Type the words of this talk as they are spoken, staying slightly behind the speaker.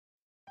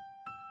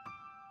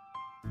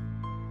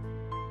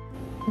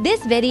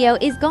This video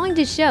is going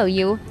to show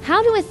you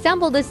how to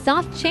assemble the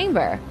soft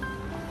chamber.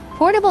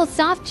 Portable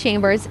soft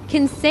chambers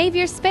can save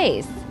your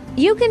space.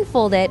 You can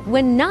fold it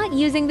when not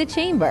using the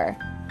chamber.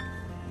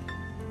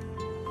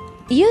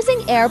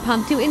 Using air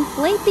pump to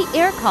inflate the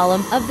air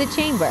column of the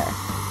chamber.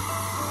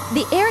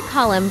 The air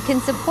column can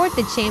support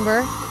the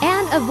chamber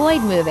and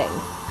avoid moving.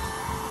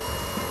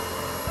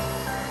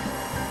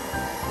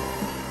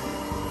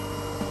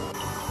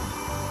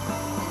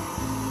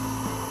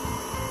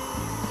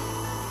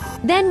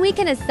 Then we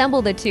can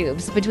assemble the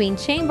tubes between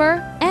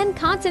chamber and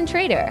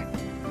concentrator.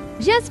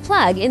 Just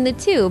plug in the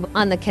tube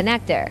on the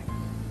connector.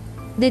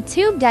 The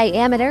tube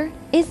diameter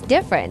is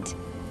different,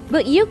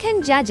 but you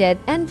can judge it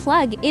and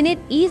plug in it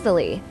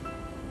easily.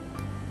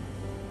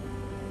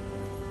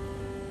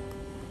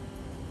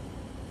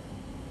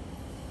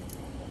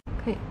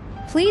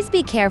 Please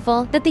be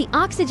careful that the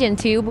oxygen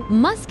tube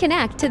must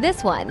connect to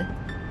this one.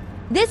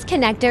 This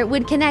connector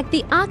would connect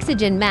the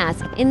oxygen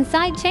mask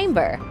inside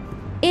chamber.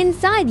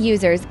 Inside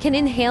users can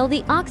inhale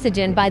the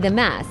oxygen by the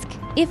mask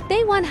if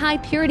they want high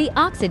purity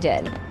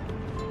oxygen.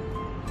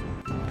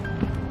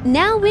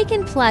 Now we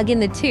can plug in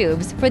the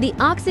tubes for the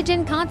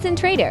oxygen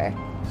concentrator.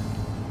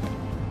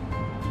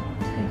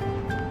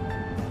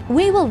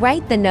 We will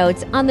write the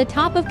notes on the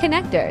top of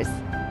connectors.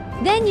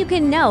 Then you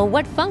can know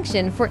what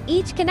function for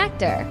each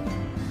connector.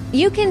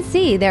 You can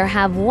see there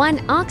have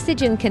one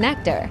oxygen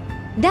connector.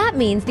 That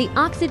means the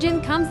oxygen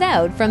comes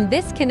out from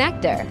this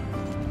connector.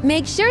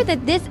 Make sure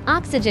that this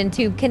oxygen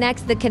tube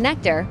connects the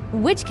connector,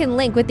 which can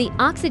link with the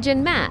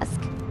oxygen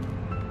mask.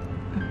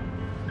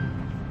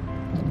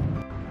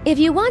 If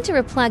you want to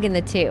replug in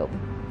the tube,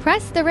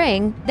 press the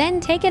ring, then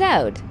take it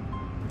out.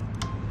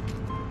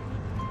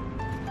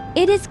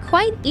 It is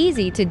quite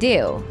easy to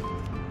do.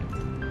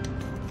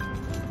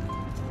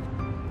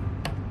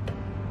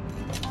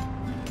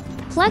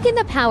 Plug in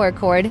the power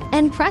cord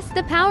and press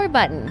the power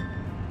button.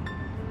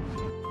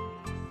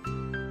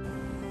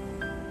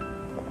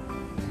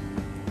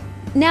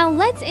 Now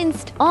let's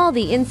install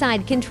the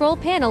inside control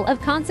panel of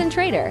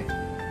concentrator.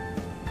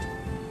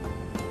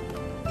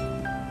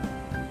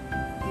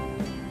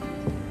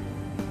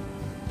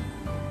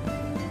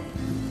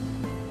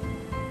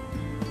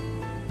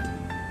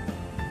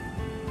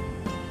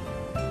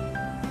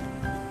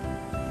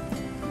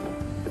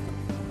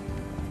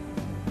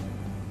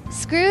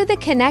 Screw the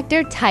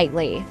connector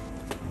tightly.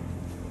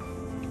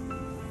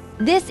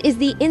 This is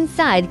the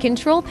inside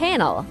control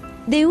panel.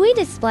 The UI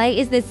display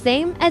is the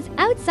same as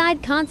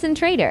outside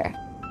concentrator.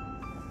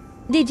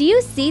 Did you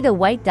see the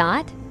white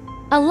dot?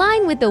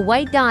 Align with the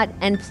white dot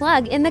and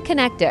plug in the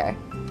connector.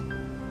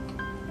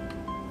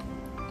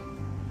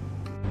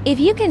 If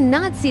you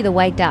cannot see the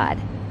white dot,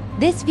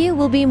 this view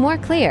will be more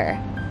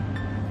clear.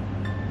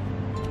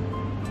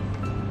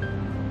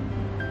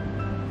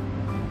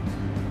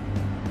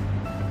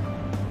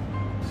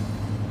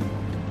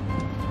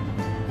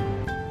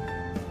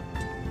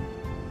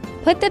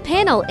 Put the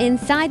panel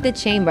inside the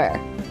chamber.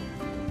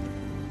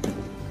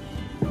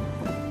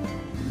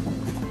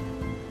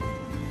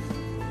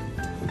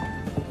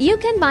 You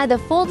can buy the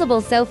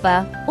foldable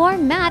sofa or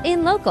mat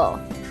in local.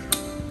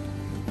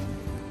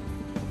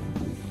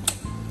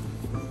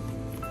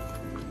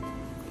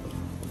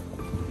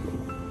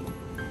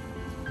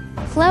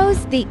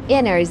 Close the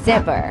inner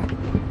zipper.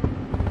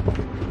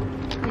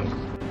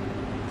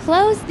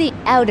 Close the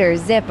outer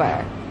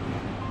zipper.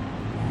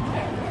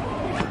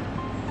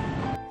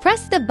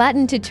 Press the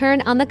button to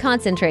turn on the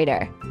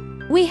concentrator.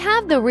 We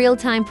have the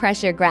real-time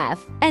pressure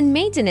graph and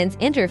maintenance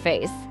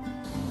interface.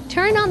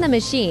 Turn on the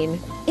machine.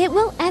 It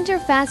will enter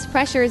fast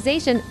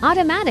pressurization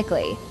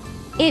automatically.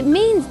 It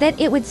means that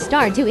it would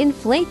start to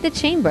inflate the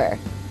chamber.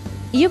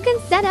 You can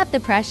set up the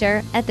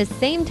pressure at the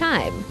same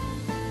time.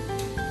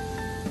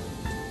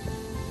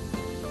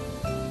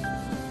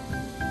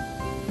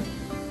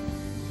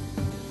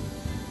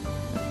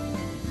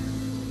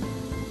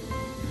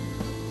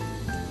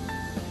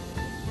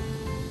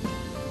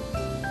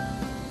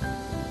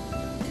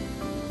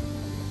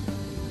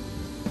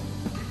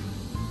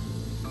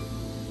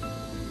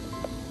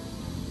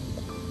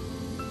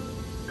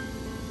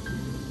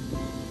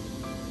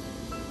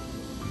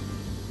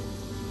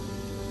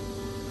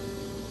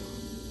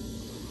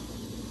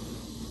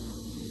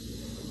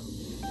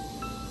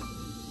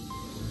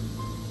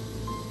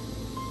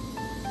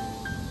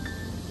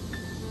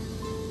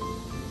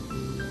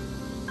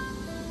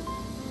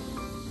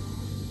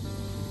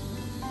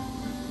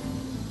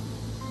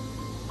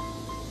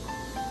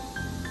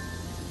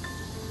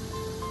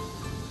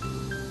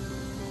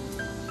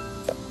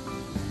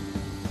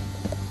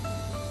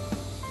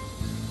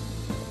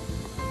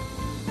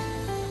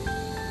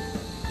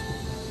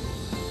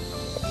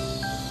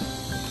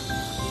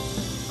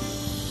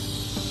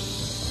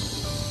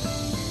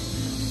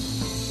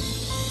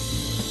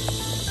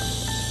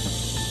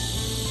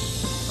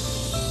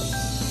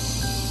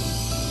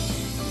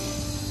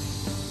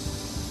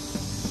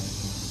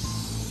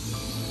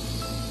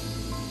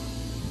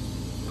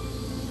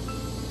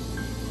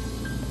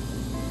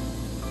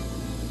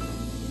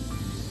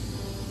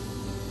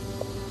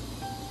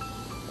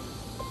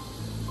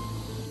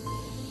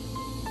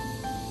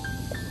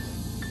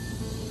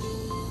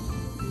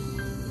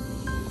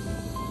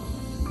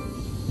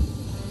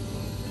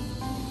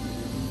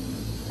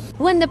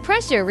 When the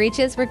pressure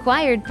reaches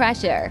required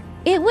pressure,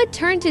 it would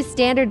turn to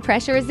standard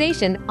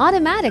pressurization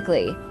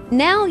automatically.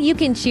 Now you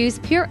can choose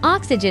pure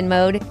oxygen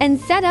mode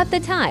and set up the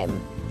time.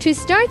 To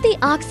start the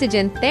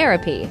oxygen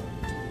therapy,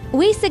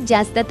 we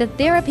suggest that the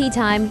therapy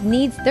time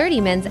needs 30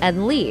 minutes at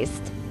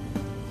least.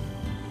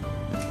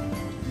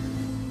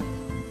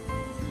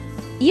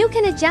 You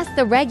can adjust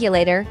the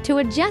regulator to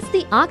adjust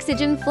the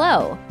oxygen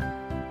flow.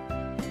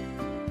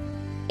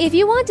 If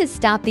you want to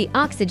stop the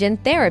oxygen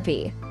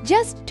therapy,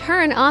 just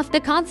turn off the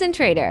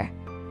concentrator.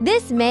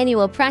 This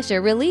manual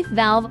pressure relief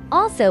valve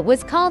also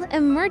was called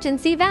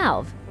emergency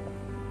valve.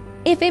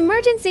 If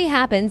emergency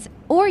happens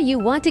or you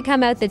want to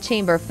come out the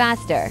chamber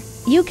faster,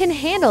 you can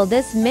handle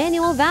this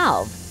manual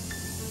valve.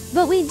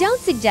 But we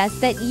don't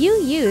suggest that you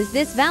use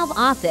this valve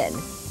often.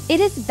 It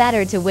is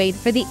better to wait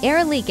for the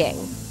air leaking.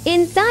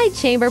 Inside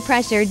chamber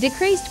pressure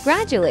decreased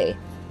gradually.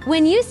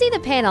 When you see the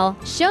panel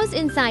shows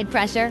inside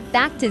pressure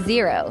back to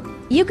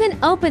 0, you can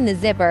open the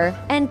zipper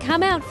and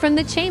come out from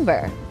the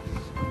chamber.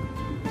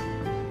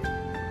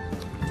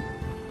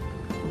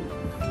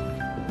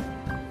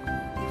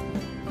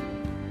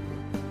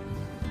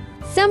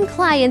 Some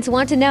clients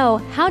want to know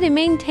how to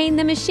maintain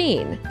the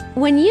machine.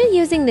 When you're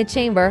using the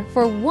chamber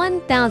for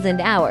 1,000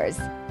 hours,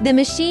 the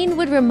machine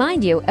would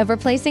remind you of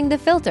replacing the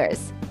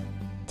filters.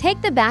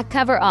 Take the back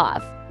cover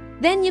off.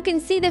 Then you can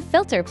see the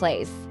filter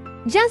place.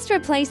 Just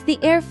replace the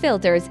air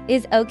filters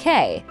is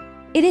okay.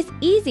 It is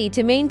easy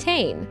to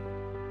maintain.